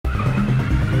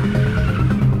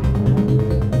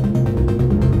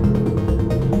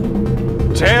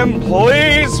Tim,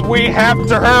 please, we have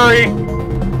to hurry.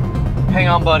 Hang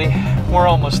on, buddy. We're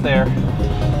almost there.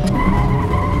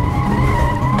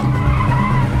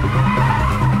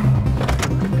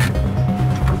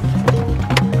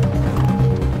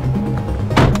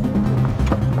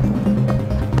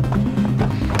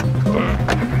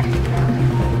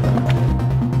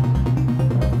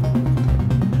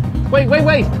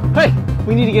 Wait! Hey,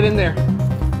 we need to get in there.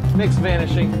 Nick's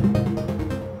vanishing.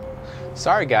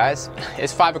 Sorry guys,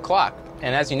 it's 5 o'clock,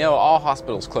 and as you know, all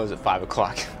hospitals close at 5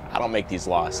 o'clock. I don't make these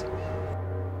laws.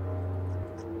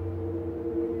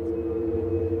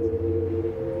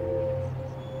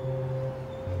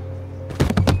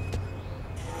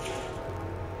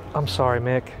 I'm sorry,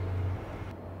 Mick.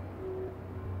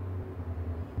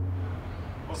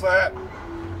 What's that?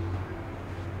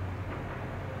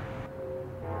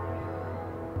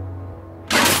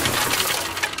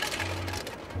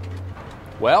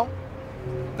 Well,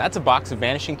 that's a box of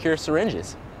Vanishing Cure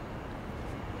syringes.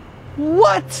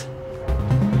 What?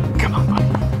 Come on, buddy.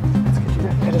 Let's get you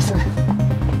that medicine.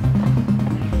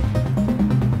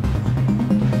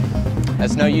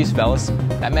 That's no use, fellas.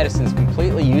 That medicine is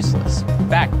completely useless. In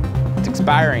fact, it's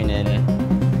expiring in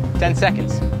 10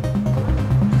 seconds.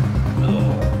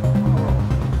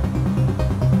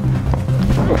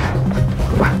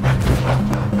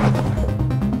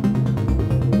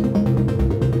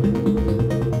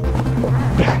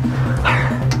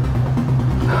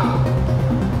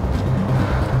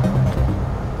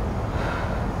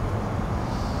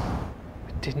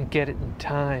 Didn't get it in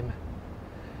time.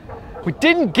 We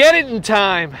didn't get it in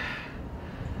time!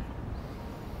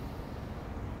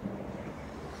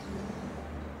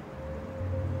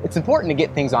 It's important to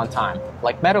get things on time,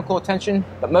 like medical attention,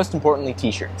 but most importantly,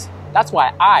 t-shirts. That's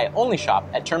why I only shop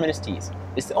at Terminus Tees.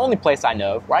 It's the only place I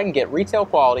know where I can get retail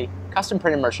quality, custom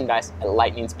printed merchandise at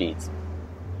lightning speeds.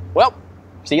 Well,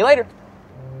 see you later.